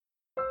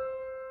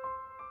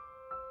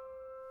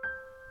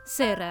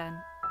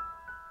Seren,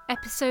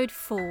 Episode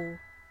 4,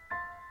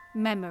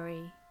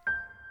 Memory.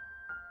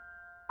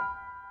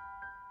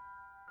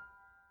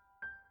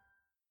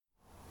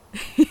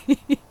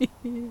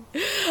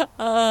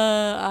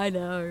 I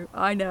know.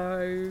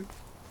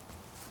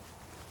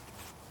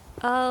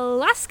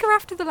 I'll ask her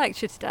after the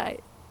lecture today.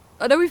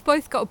 I know we've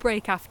both got a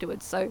break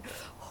afterwards, so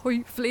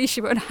hopefully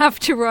she won't have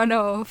to run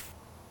off.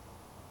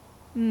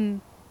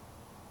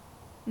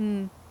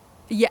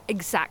 Yeah,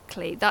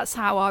 exactly. That's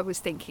how I was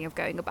thinking of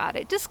going about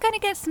it. Just gonna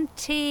get some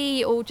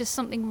tea or just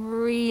something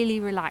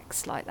really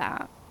relaxed like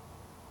that.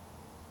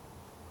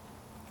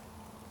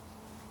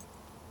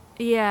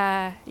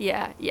 Yeah,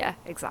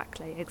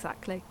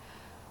 exactly.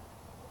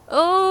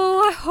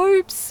 Oh, I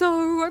hope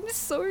so. I'm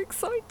so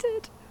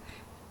excited.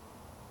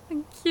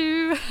 Thank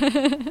you.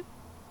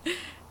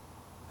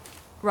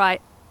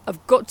 Right,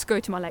 I've got to go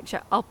to my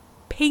lecture. I'll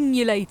ping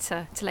you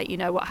later to let you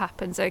know what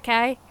happens,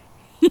 okay?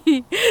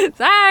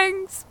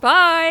 Thanks,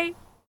 bye.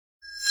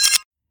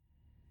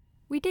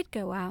 We did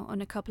go out on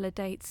a couple of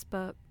dates,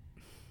 but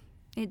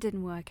it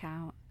didn't work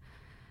out.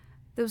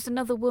 There was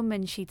another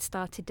woman she'd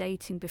started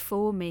dating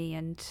before me,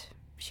 and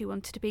she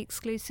wanted to be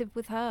exclusive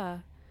with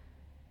her.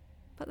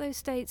 But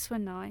those dates were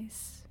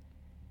nice.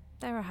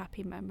 They're a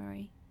happy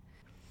memory.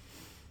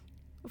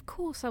 Of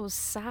course, I was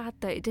sad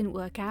that it didn't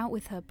work out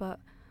with her, but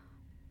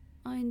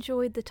I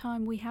enjoyed the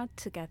time we had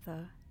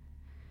together.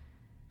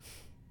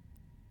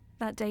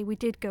 That day we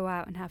did go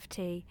out and have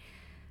tea.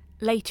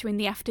 Later in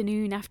the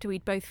afternoon, after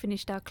we'd both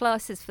finished our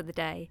classes for the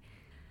day.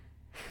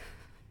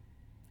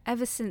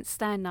 Ever since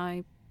then,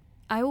 I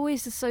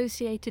always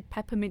associated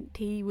peppermint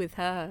tea with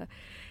her.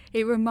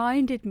 It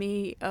reminded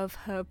me of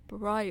her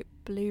bright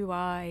blue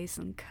eyes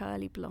and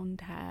curly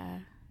blonde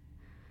hair.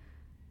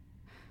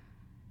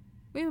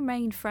 We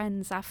remained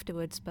friends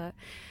afterwards, but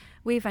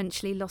we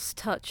eventually lost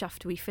touch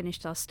after we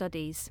finished our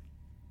studies.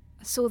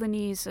 I saw the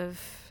news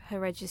of her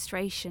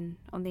registration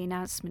on the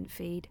announcement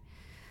feed,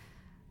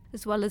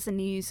 as well as the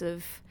news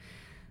of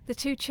the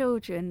 2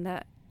 children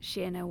that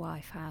she and her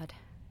wife had.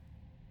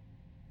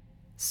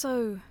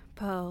 So,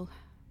 Pearl,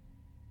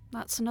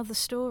 that's another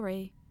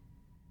story.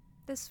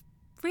 There's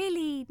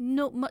really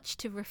not much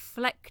to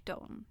reflect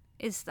on,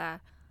 is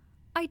there?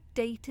 I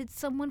dated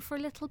someone for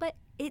a little bit.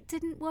 It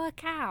didn't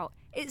work out.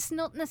 It's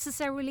not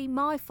necessarily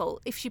my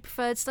fault if she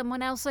preferred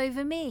someone else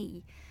over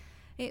me.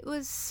 It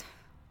was,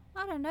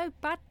 I don't know,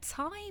 bad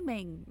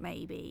timing,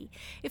 maybe.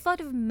 If I'd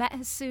have met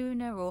her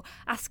sooner or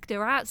asked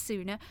her out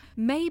sooner,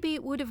 maybe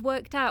it would have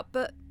worked out,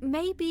 but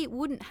maybe it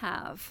wouldn't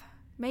have.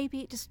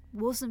 Maybe it just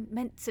wasn't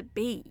meant to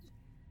be.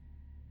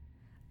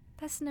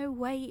 There's no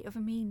way of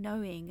me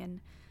knowing,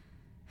 and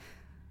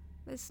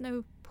there's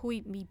no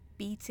point me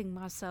beating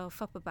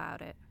myself up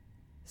about it,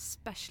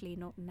 especially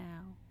not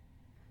now.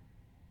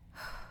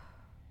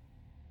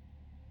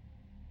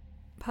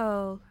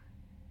 Pearl,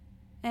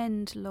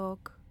 end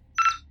log.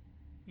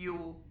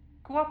 Your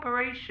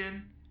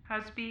cooperation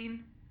has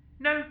been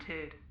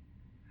noted,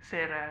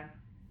 Seren.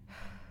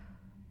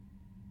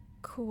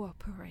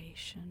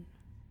 Cooperation.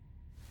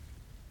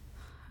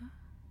 Huh?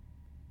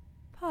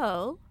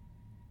 Pearl,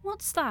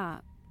 what's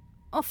that?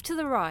 Off to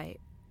the right,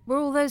 where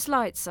all those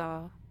lights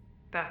are.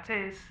 That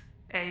is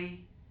a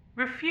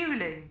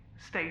refueling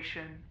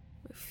station.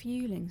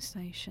 Refueling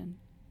station?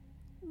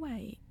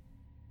 Wait.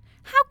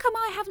 How come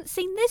I haven't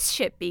seen this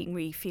ship being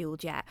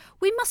refueled yet?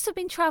 We must have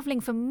been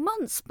travelling for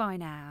months by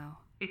now.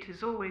 It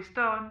is always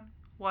done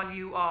while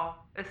you are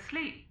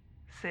asleep,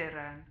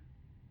 Seren.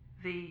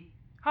 The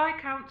High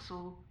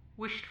Council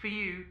wished for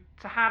you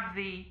to have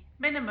the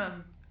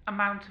minimum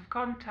amount of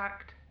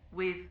contact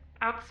with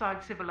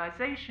outside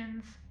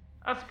civilizations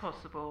as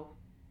possible.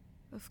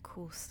 Of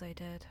course they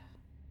did.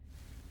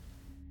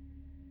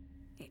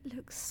 It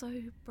looks so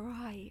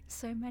bright,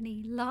 so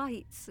many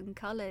lights and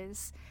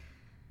colours.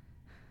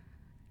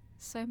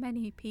 So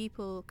many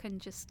people can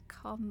just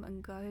come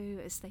and go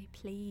as they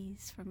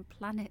please from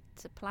planet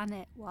to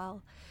planet,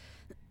 while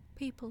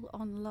people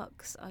on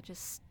Lux are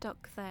just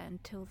stuck there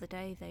until the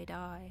day they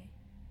die.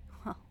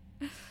 Well,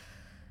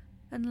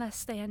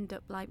 unless they end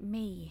up like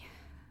me,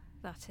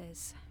 that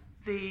is.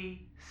 The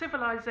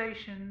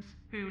civilizations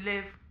who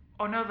live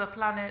on other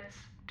planets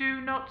do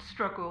not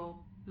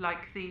struggle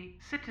like the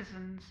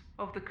citizens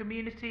of the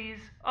communities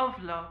of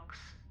Lux.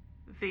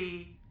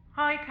 The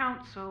High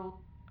Council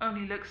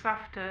only looks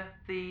after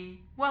the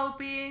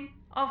well-being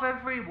of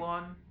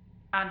everyone,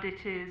 and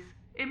it is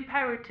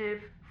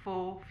imperative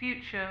for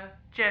future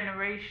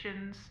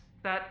generations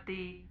that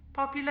the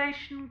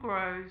population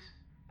grows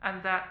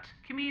and that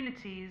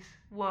communities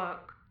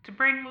work to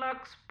bring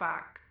Lux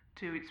back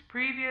to its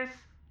previous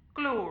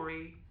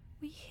glory.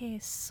 We hear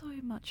so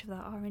much of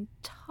that our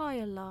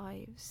entire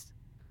lives.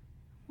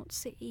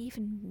 What's it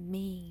even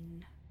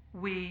mean?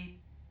 We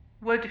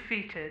were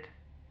defeated,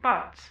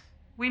 but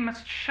we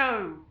must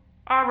show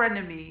our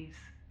enemies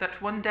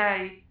that one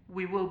day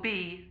we will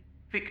be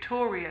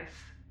victorious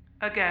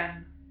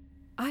again.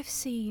 I've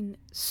seen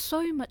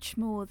so much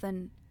more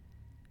than,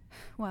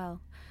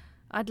 well,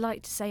 I'd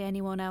like to say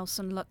anyone else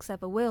on Lux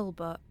ever will,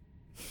 but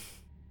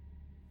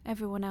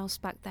Everyone else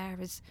back there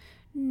has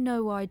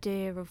no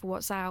idea of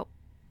what's out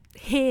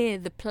here,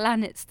 the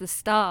planets, the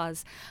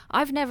stars.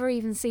 I've never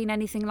even seen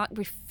anything like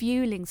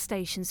refueling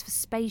stations for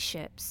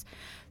spaceships.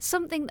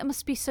 Something that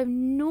must be so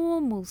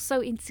normal,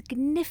 so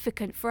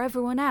insignificant for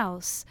everyone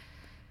else.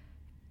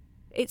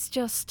 It's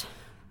just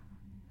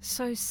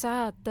so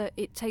sad that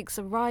it takes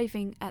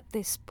arriving at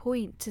this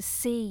point to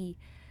see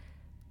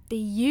the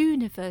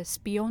universe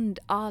beyond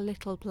our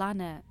little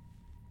planet.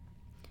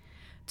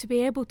 To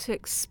be able to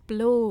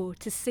explore,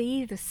 to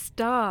see the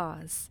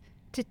stars,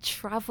 to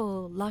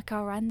travel like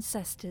our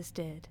ancestors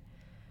did.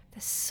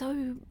 There's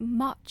so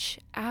much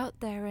out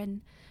there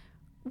and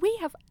we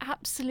have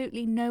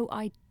absolutely no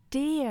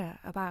idea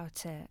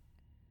about it.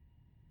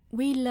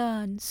 We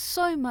learn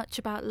so much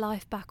about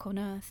life back on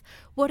Earth,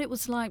 what it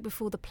was like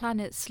before the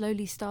planet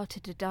slowly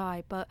started to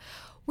die, but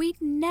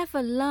we'd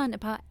never learn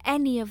about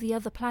any of the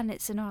other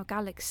planets in our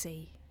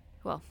galaxy.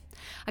 Well,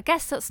 I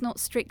guess that's not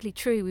strictly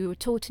true. We were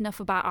taught enough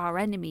about our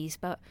enemies,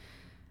 but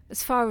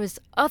as far as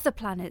other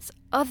planets,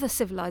 other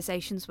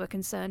civilizations were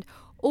concerned,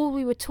 all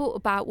we were taught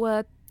about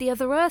were the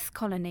other Earth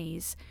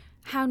colonies,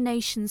 how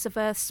nations of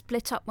Earth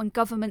split up when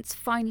governments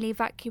finally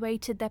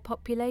evacuated their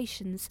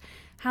populations,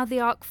 how the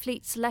Ark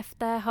fleets left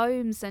their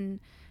homes and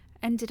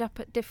ended up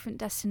at different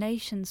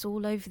destinations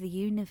all over the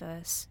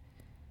universe.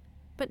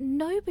 But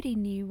nobody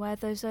knew where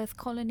those Earth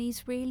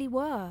colonies really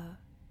were.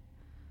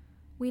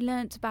 We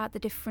learnt about the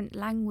different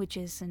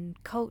languages and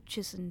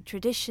cultures and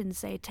traditions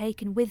they had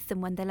taken with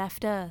them when they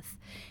left Earth,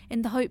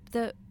 in the hope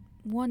that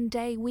one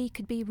day we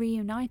could be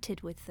reunited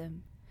with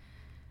them.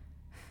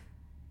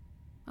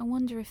 I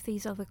wonder if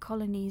these other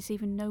colonies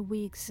even know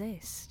we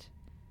exist.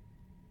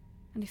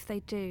 And if they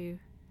do,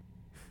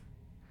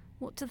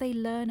 what do they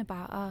learn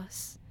about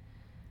us?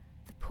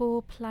 The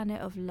poor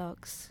planet of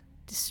Lux,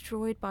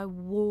 destroyed by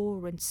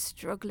war and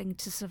struggling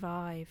to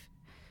survive.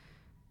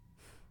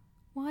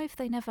 Why have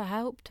they never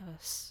helped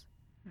us?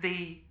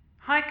 The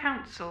High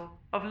Council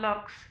of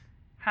Lux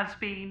has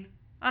been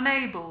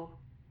unable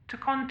to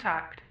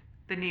contact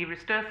the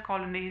nearest Earth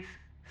colonies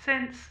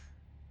since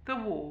the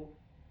war.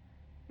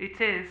 It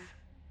is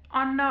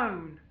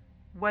unknown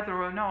whether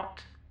or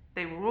not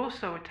they were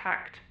also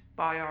attacked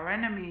by our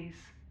enemies.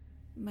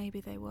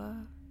 Maybe they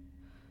were.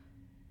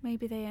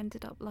 Maybe they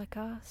ended up like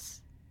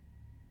us.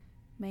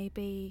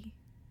 Maybe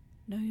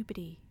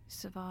nobody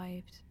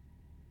survived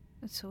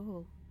at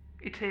all.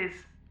 It is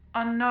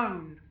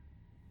unknown.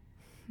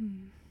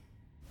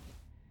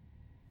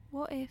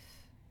 What if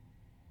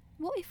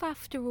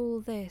after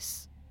all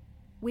this,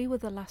 we were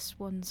the last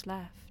ones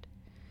left?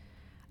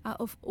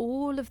 Out of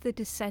all of the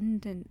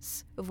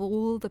descendants of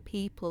all the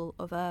people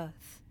of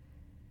Earth,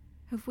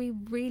 have we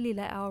really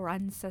let our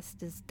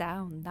ancestors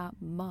down that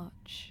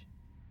much?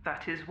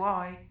 That is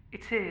why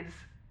it is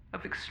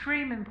of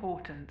extreme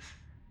importance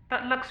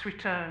that Lux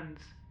returns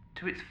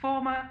to its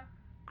former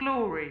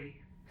glory.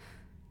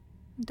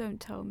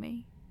 Don't tell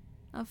me.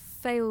 I've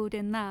failed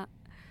in that.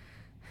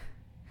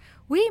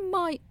 We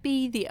might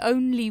be the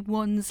only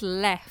ones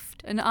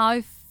left, and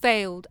I've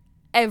failed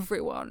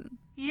everyone.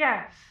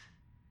 Yes,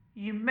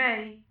 you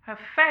may have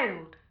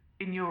failed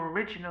in your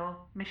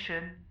original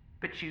mission,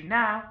 but you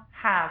now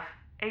have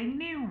a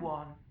new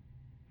one.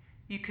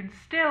 You can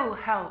still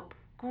help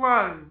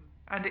grow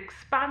and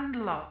expand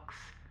Lux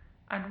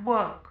and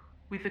work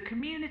with the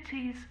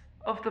communities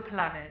of the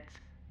planet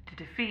to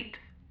defeat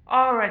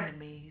our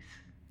enemies.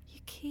 You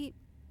keep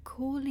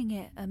calling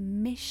it a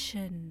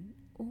mission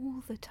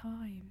all the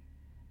time.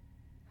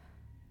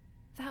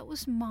 That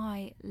was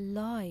my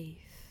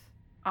life.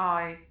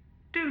 I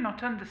do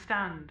not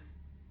understand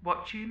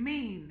what you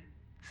mean,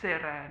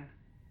 Seren.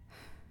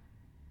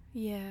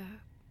 Yeah,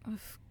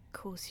 of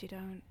course you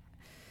don't.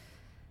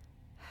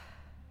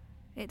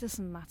 It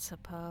doesn't matter,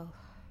 Pearl.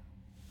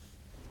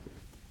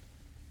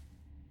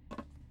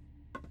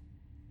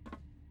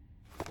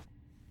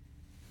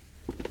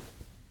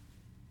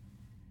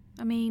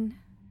 I mean,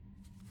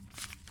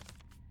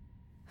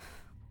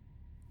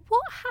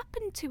 what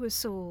happened to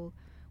us all?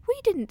 We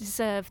didn't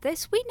deserve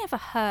this. We never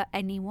hurt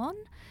anyone.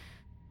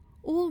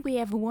 All we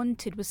ever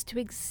wanted was to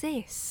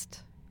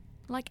exist,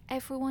 like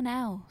everyone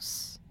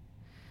else.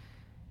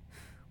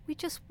 We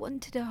just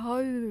wanted a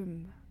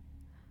home.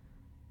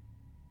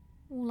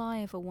 All I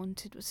ever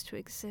wanted was to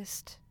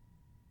exist,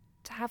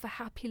 to have a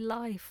happy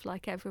life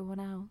like everyone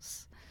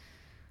else.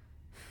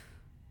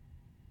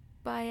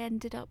 But I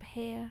ended up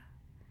here.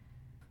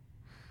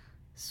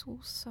 It's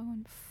all so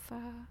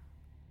unfair.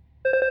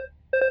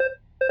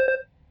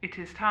 It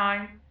is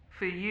time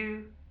for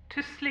you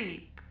to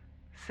sleep,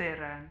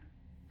 Seren.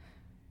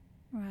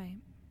 Right.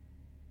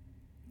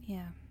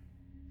 Yeah.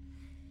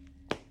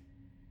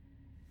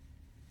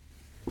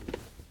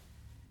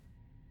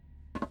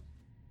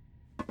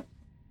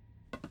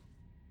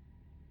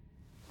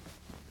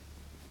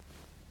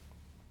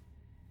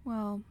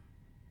 Well,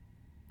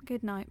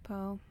 good night,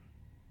 Pearl.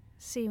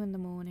 See you in the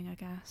morning, I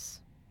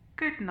guess.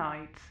 Good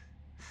night,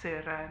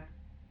 Seren.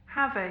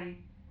 Have a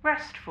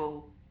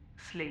restful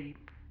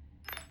sleep.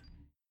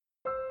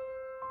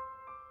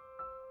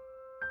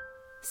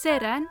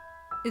 Seren,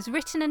 is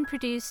written and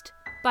produced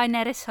by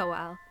Nerys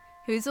Howell,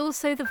 who is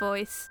also the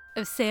voice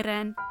of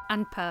Seren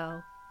and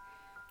Pearl.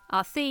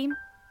 Our theme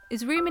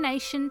is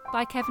Rumination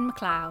by Kevin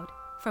MacLeod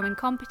from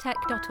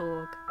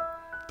incompetech.org.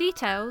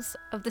 Details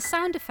of the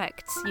sound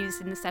effects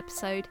used in this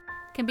episode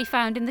can be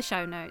found in the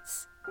show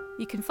notes.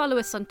 You can follow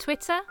us on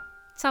Twitter,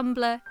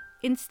 Tumblr,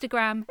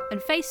 Instagram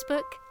and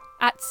Facebook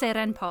at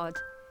SerenPod,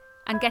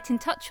 and get in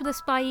touch with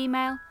us by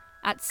email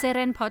at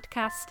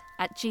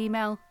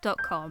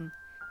serenpodcast@gmail.com.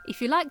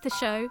 If you like the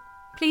show,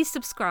 please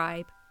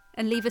subscribe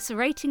and leave us a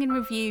rating and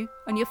review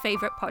on your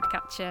favourite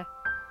podcatcher.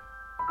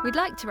 We'd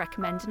like to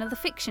recommend another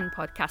fiction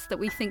podcast that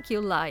we think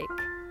you'll like.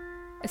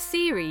 A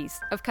series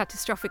of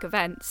catastrophic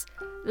events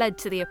led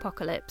to the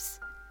apocalypse.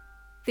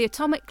 The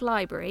Atomic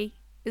Library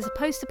is a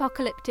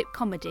post-apocalyptic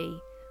comedy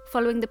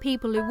following the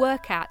people who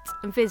work at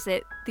and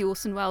visit the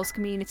Orson Welles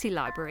Community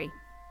Library.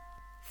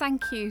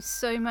 Thank you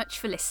so much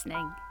for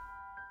listening.